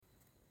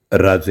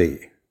राजे,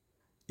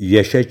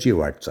 यशाची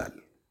वाटचाल.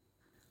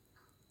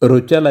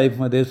 रोजच्या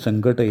लाईफमध्ये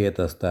संकट येत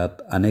असतात,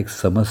 अनेक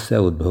समस्या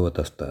उद्भवत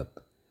असतात.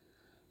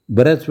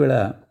 बऱ्याच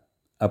वेळा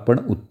आपण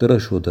उत्तरं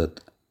शोधत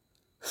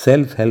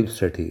सेल्फ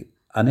हेल्पसाठी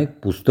अनेक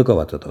पुस्तकं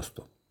वाचत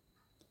असतो.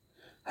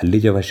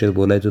 हल्लीच्या भाषेत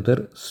बोलायचं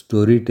तर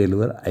स्टोरी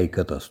टेलवर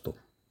ऐकत असतो.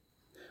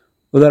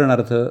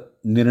 उदाहरणार्थ,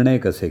 निर्णय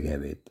कसे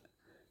घ्यावेत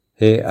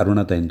हे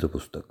अरुणाताईंचं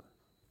पुस्तक,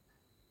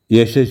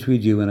 यशस्वी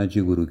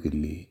जीवनाची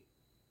गुरुकिल्ली,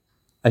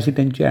 अशी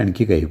त्यांची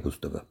आणखी काही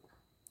पुस्तकं.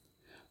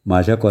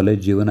 माझ्या कॉलेज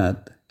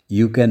जीवनात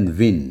यू कॅन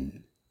विन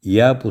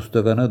या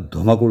पुस्तकानं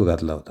धुमाकूळ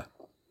घातला होता.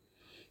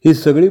 ही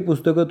सगळी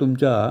पुस्तकं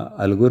तुमच्या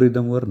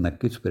अल्गोरिदमवर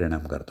नक्कीच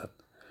परिणाम करतात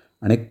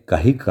आणि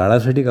काही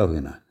काळासाठी का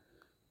होईना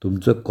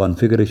तुमचं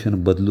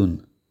कॉन्फिगरेशन बदलून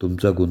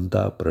तुमचा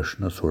गुंता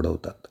प्रश्न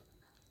सोडवतात.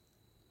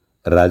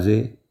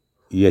 राजे,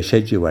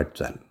 यशाची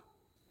वाटचाल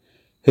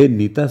हे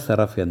नीता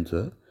सराफ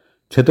यांचं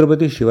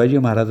छत्रपती शिवाजी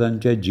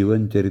महाराजांच्या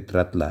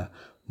जीवनचरित्रातला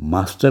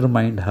मास्टर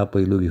माइंड हा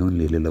पैलू घेऊन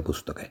लिहिलेलं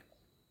पुस्तक आहे.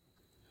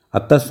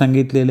 आत्ताच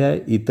सांगितलेल्या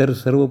इतर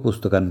सर्व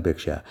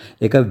पुस्तकांपेक्षा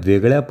एका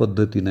वेगळ्या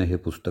पद्धतीनं हे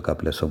पुस्तक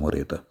आपल्यासमोर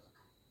येतं.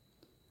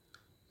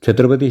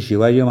 छत्रपती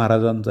शिवाजी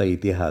महाराजांचा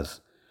इतिहास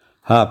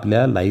हा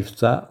आपल्या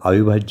लाईफचा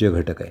अविभाज्य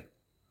घटक आहे.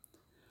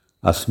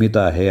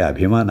 अस्मिता आहे,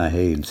 अभिमान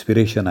आहे,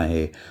 इन्स्पिरेशन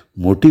आहे,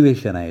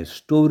 मोटिवेशन आहे,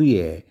 स्टोरी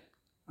आहे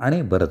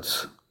आणि बरंच.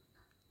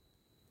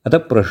 आता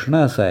प्रश्न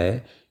असा आहे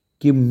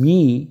की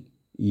मी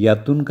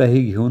यातून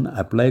काही घेऊन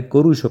अप्लाय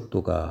करू शकतो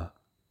का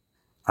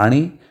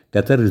आणि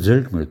त्याचा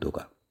रिझल्ट मिळतो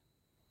का?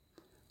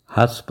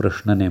 हाच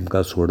प्रश्न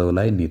नेमका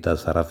सोडवला आहे नीता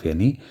सराफ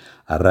यांनी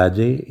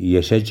राजे,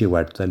 यशाची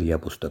वाटचाल या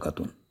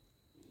पुस्तकातून.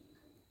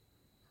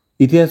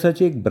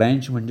 इतिहासाची एक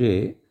ब्रँच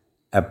म्हणजे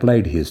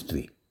ॲप्लाइड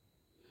हिस्ट्री.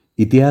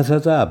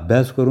 इतिहासाचा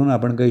अभ्यास करून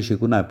आपण काही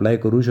शिकून अप्लाय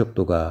करू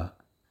शकतो का?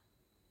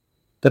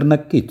 तर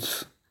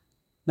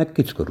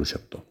नक्कीच करू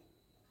शकतो.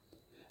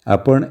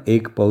 आपण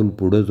एक पाऊल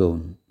पुढं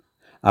जाऊन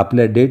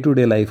आपल्या डे टू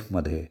डे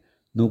लाईफमध्ये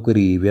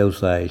नोकरी,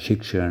 व्यवसाय,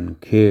 शिक्षण,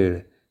 खेळ,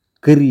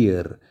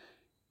 करिअर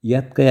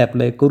यात काही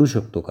अप्लाय करू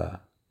शकतो का?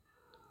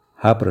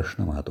 हा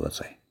प्रश्न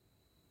महत्त्वाचा आहे.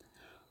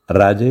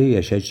 राजे,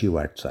 यशाची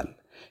वाटचाल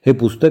हे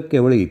पुस्तक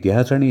केवळ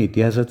इतिहास आणि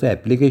इतिहासाचं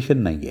ॲप्लिकेशन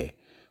नाही आहे,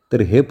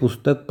 तर हे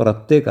पुस्तक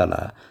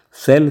प्रत्येकाला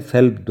सेल्फ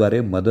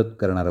हेल्पद्वारे मदत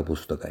करणारं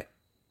पुस्तक आहे.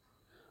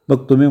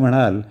 मग तुम्ही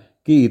म्हणाल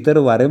की इतर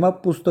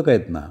वारेमाप पुस्तकं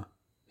आहेत ना,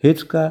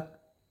 हेच का?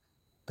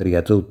 तर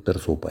याचं उत्तर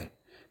सोपं आहे.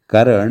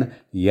 कारण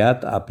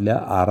यात आपल्या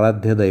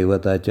आराध्य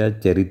दैवताच्या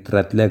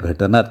चरित्रातल्या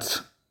घटनाच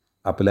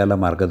आपल्याला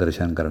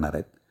मार्गदर्शन करणार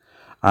आहेत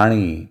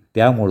आणि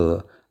त्यामुळं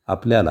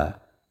आपल्याला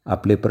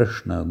आपले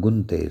प्रश्न,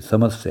 गुंते,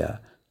 समस्या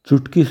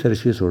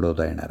चुटकीसरशी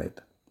सोडवता येणार आहेत.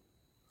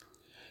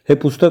 हे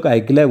पुस्तक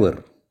ऐकल्यावर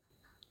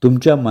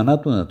तुमच्या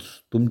मनातूनच,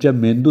 तुमच्या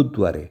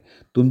मेंदूद्वारे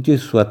तुमची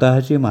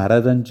स्वतःची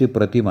महाराजांची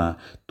प्रतिमा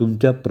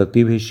तुमच्या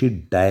प्रतिभेशी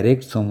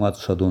डायरेक्ट संवाद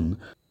साधून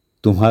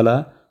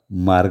तुम्हाला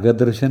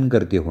मार्गदर्शन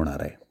करते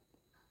होणार आहे.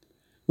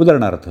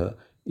 उदाहरणार्थ,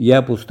 या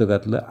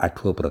पुस्तकातलं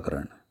 8वं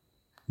प्रकरण,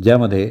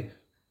 ज्यामध्ये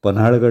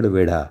पन्हाळगड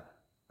वेढा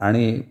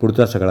आणि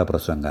पुढचा सगळा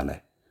प्रसंग आला आहे,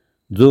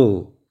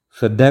 जो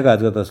सध्या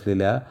गाजत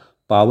असलेल्या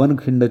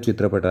पावनखिंड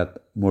चित्रपटात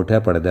मोठ्या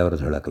पडद्यावर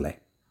झळकला आहे.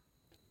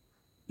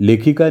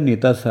 लेखिका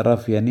नीता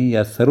सराफ यांनी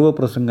या सर्व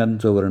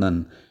प्रसंगांचं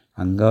वर्णन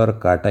अंगावर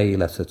काटा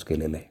येईल असंच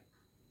केलेलं आहे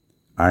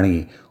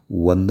आणि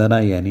वंदना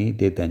यांनी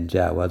ते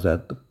त्यांच्या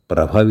आवाजात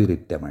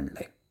प्रभावीरित्या मांडलं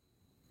आहे.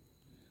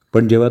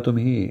 पण जेव्हा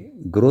तुम्ही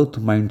ग्रोथ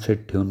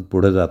माइंडसेट ठेवून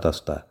पुढं जात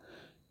असता,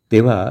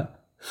 तेव्हा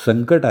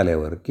संकट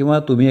आल्यावर किंवा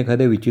तुम्ही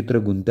एखाद्या विचित्र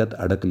गुंत्यात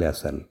अडकले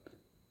असाल,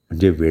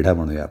 म्हणजे वेढा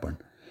म्हणूया आपण,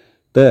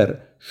 तर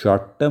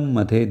शॉर्ट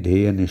टर्ममध्ये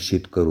ध्येय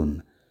निश्चित करून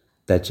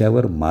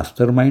त्याच्यावर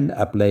मास्टर माइंड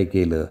अप्लाय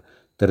केलं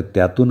तर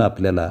त्यातून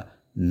आपल्याला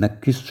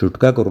नक्कीच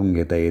सुटका करून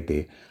घेता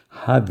येते.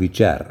 हा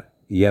विचार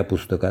या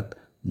पुस्तकात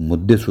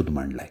मुद्देसूद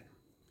मांडला आहे.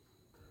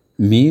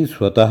 मी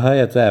स्वतः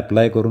याचा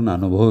ॲप्लाय करून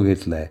अनुभव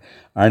घेतला आहे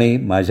आणि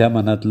माझ्या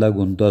मनातला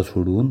गुंता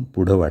सोडवून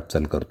पुढं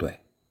वाटचाल करतो आहे.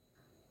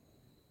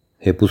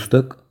 हे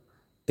पुस्तक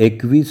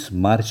 21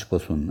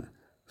 मार्चपासून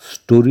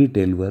स्टोरी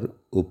टेलवर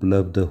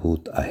उपलब्ध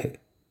होत आहे.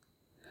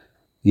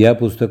 या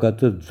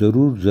पुस्तकाचं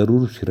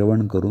जरूर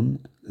श्रवण करून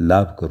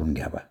लाभ करून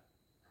घ्यावा,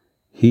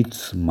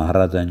 हीच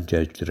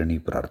महाराजांच्या चरणी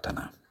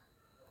प्रार्थना.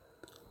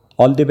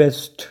 All the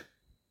best.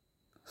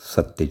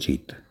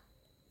 सत्यजित.